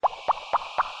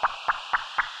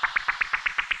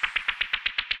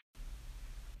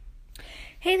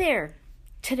Hey there!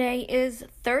 Today is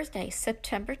Thursday,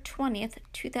 September 20th,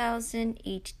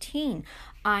 2018.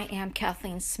 I am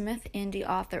Kathleen Smith, indie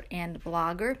author and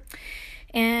blogger.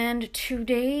 And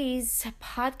today's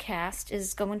podcast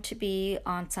is going to be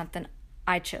on something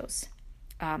I chose,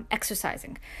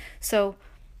 exercising. So,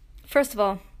 first of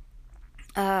all,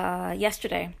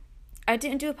 yesterday, I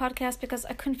didn't do a podcast because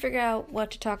I couldn't figure out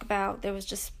what to talk about. There was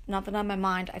just nothing on my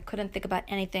mind. I couldn't think about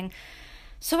anything.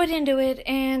 So I didn't do it,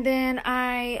 and then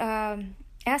I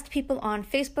asked people on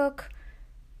Facebook,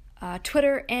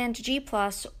 Twitter, and G+,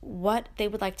 what they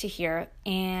would like to hear,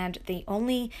 and the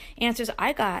only answers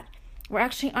I got were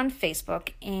actually on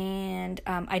Facebook, and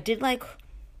I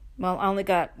only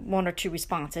got one or two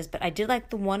responses, but I did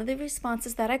like one of the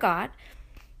responses that I got.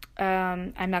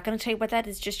 I'm not going to tell you what that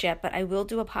is just yet, but I will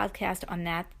do a podcast on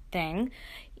that thing.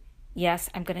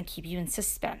 Yes, I'm going to keep you in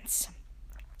suspense.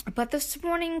 But this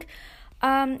morning,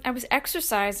 I was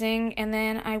exercising, and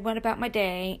then I went about my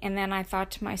day, and then I thought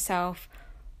to myself,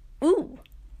 ooh,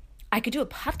 I could do a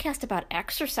podcast about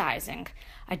exercising.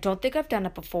 I don't think I've done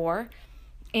it before,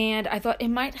 and I thought it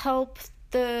might help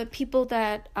the people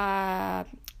that I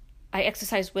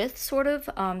exercise with,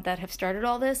 that have started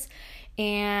all this,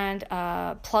 and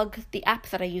plug the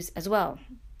app that I use as well.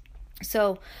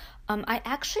 So I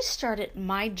actually started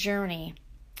my journey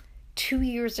 2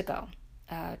 years ago,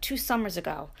 2 summers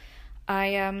ago.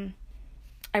 I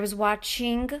was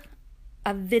watching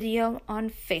a video on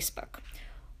Facebook.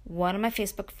 One of my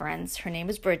Facebook friends, her name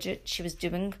is Bridget, she was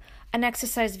doing an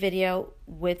exercise video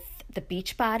with the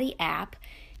Beachbody app,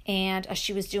 and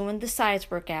she was doing the size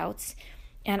workouts,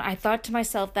 and I thought to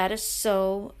myself, that is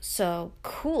so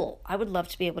cool. I would love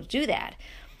to be able to do that.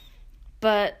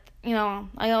 But,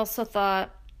 I also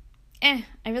thought, I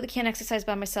really can't exercise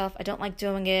by myself. I don't like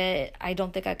doing it. I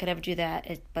don't think I could ever do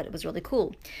that, but it was really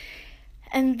cool.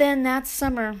 And then that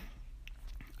summer,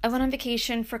 I went on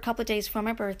vacation for a couple of days for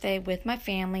my birthday with my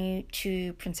family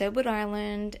to Prince Edward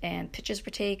Island, and pictures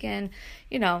were taken.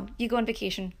 You go on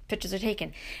vacation, pictures are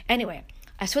taken. Anyway,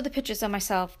 I saw the pictures of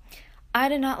myself. I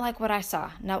did not like what I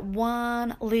saw, not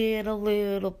one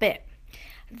little bit.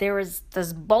 There was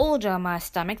this bulge on my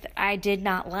stomach that I did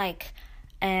not like,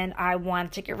 and I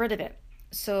wanted to get rid of it.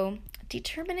 So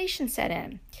determination set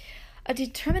in. A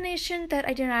determination that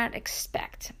I did not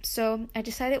expect. So I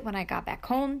decided when I got back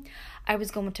home, I was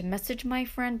going to message my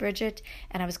friend Bridget,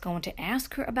 and I was going to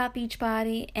ask her about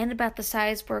Beachbody and about the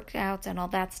size workouts and all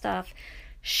that stuff.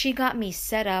 She got me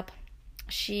set up.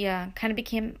 She kind of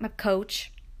became my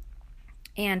coach,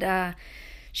 and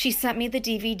she sent me the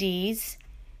DVDs,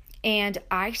 and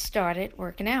I started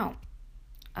working out.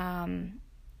 I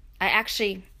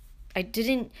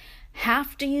didn't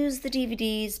have to use the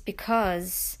DVDs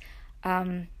because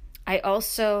I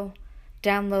also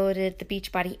downloaded the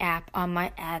Beachbody app on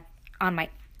my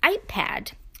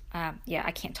iPad.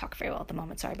 I can't talk very well at the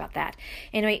moment. Sorry about that.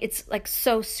 Anyway, it's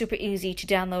so super easy to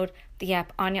download the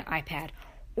app on your iPad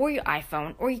or your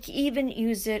iPhone, or you can even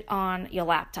use it on your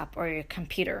laptop or your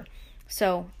computer.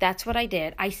 So that's what I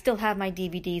did. I still have my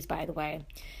DVDs, by the way,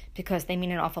 because they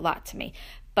mean an awful lot to me.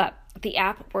 But the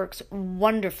app works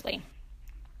wonderfully.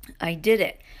 I did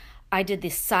it. I did the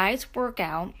size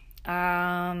workout.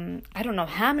 I don't know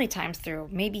how many times through,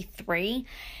 maybe 3.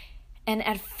 And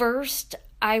at first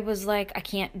I was like, I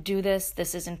can't do this.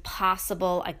 This is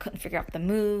impossible. I couldn't figure out the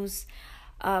moves.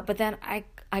 But then I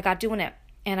got doing it,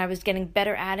 and I was getting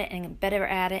better at it and better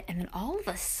at it. And then all of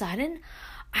a sudden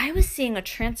I was seeing a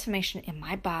transformation in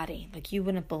my body like you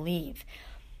wouldn't believe.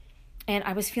 And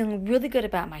I was feeling really good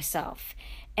about myself.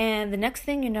 And the next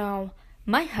thing you know,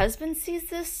 my husband sees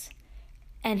this,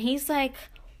 and he's like,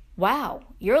 wow,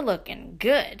 you're looking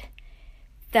good.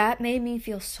 That made me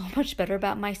feel so much better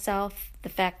about myself. The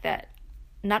fact that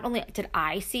not only did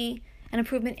I see an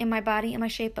improvement in my body and my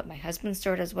shape, but my husband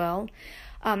started as well.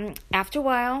 After a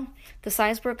while, the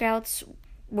size workouts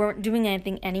weren't doing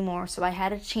anything anymore, so I had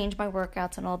to change my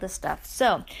workouts and all this stuff.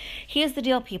 So here's the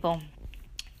deal, people.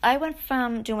 I went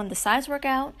from doing the size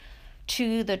workout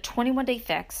to the 21-day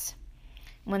fix.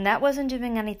 When that wasn't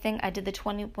doing anything, I did the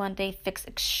 21-day fix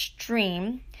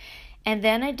extreme. And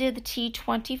then I did the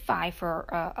T25 for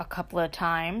a couple of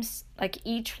times.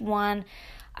 Each one,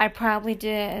 I probably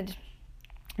did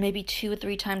maybe 2 or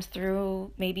 3 times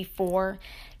through, maybe 4.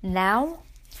 Now,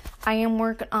 I am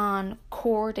working on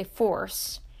Core de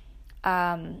Force.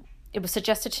 It was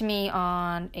suggested to me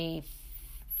on a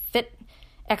fit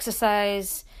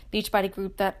exercise Beachbody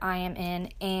group that I am in,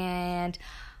 and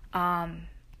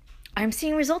I'm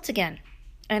seeing results again,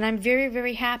 and I'm very,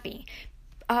 very happy.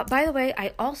 By the way,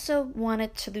 I also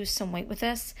wanted to lose some weight with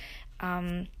this.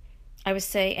 I would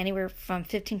say anywhere from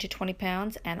 15 to 20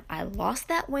 pounds, and I lost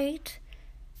that weight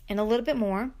and a little bit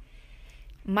more.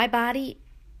 My body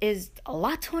is a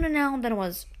lot toner now than it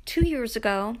was 2 years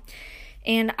ago,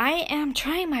 and I am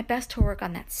trying my best to work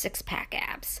on that 6-pack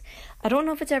abs. I don't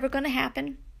know if it's ever going to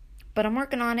happen, but I'm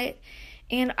working on it,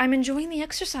 and I'm enjoying the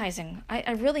exercising.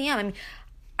 I really am. I mean,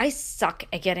 I suck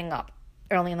at getting up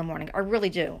early in the morning. I really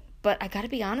do. But I got to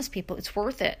be honest, people, it's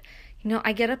worth it.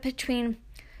 I get up between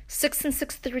 6 and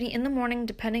 6:30 in the morning,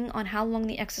 depending on how long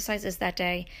the exercise is that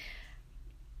day.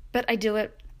 But I do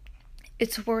it.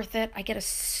 It's worth it. I get a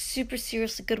super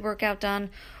seriously good workout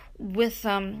done with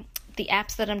the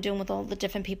apps that I'm doing with all the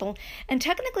different people. And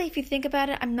technically, if you think about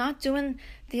it, I'm not doing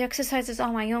the exercises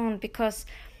on my own, because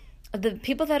the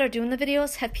people that are doing the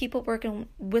videos have people working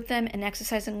with them and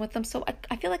exercising with them. So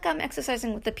I feel like I'm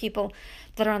exercising with the people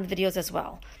that are on the videos as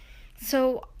well.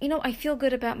 So, I feel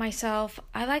good about myself.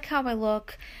 I like how I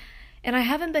look. And I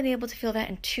haven't been able to feel that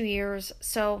in 2 years.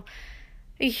 So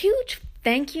a huge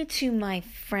thank you to my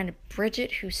friend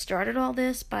Bridget, who started all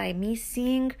this by me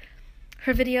seeing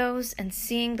her videos and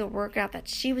seeing the workout that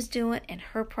she was doing and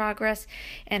her progress,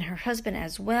 and her husband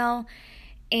as well.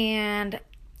 And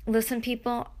listen,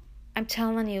 people, I'm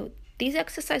telling you, these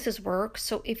exercises work.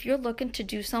 So if you're looking to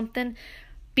do something,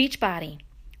 Beachbody,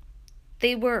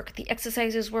 they work. The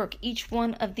exercises work. Each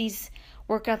one of these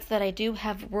workouts that I do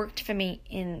have worked for me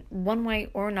in one way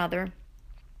or another.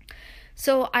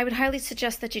 So I would highly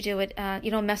suggest that you do it.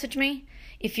 Message me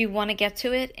if you want to get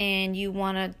to it and you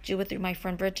want to do it through my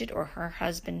friend Bridget or her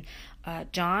husband,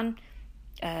 John.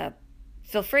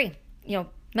 Feel free.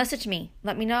 Message me.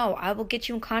 Let me know. I will get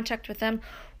you in contact with them.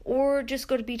 Or just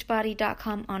go to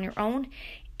beachbody.com on your own.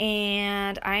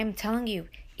 And I'm telling you,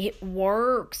 it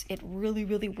works. It really,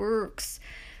 really works.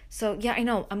 So, yeah, I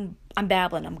know I'm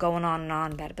babbling. I'm going on and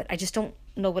on about it, but I just don't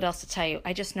know what else to tell you.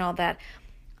 I just know that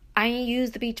I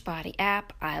use the Beachbody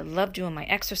app. I love doing my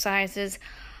exercises.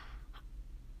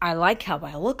 I like how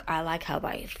I look. I like how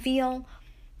I feel.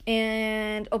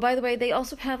 And, oh, by the way, they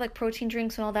also have like protein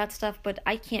drinks and all that stuff, but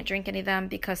I can't drink any of them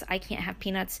because I can't have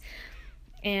peanuts.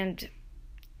 And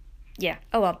yeah,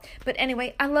 oh well. But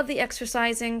anyway, I love the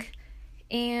exercising,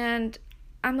 and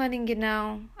I'm letting you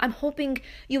know. I'm hoping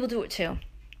you will do it too.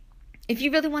 If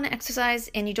you really want to exercise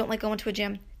and you don't like going to a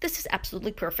gym, this is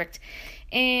absolutely perfect.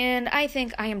 And I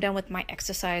think I am done with my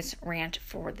exercise rant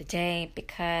for the day,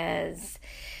 because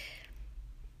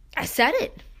I said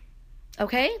it.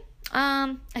 Okay?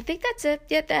 I think that's it.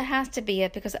 Yeah, that has to be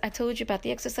it, because I told you about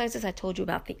the exercises. I told you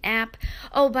about the app.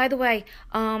 Oh, by the way,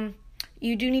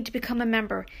 you do need to become a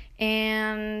member,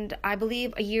 and I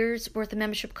believe a year's worth of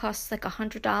membership costs like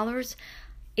 $100.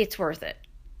 It's worth it.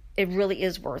 It really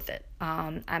is worth it.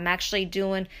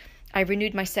 I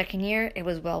renewed my second year. It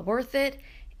was well worth it.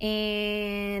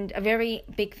 And a very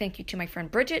big thank you to my friend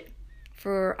Bridget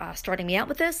for starting me out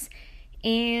with this.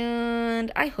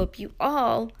 And I hope you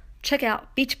all check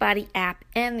out Beachbody app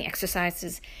and the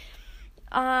exercises.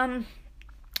 All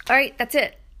right, that's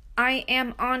it. I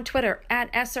am on Twitter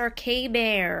at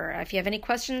SRKBear. If you have any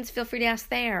questions, feel free to ask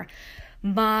there.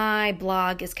 My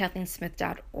blog is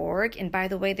KathleenSmith.org. And by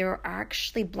the way, there are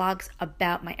actually blogs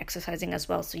about my exercising as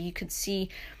well. So you could see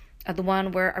the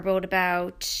one where I wrote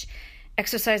about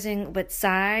exercising with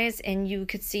size, and you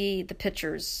could see the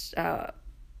pictures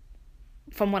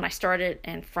from when I started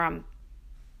and from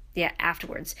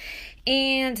afterwards.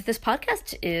 And this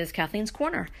podcast is Kathleen's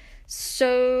Corner.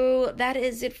 So that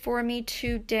is it for me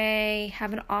today.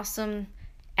 Have an awesome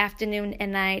afternoon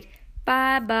and night.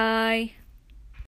 Bye-bye.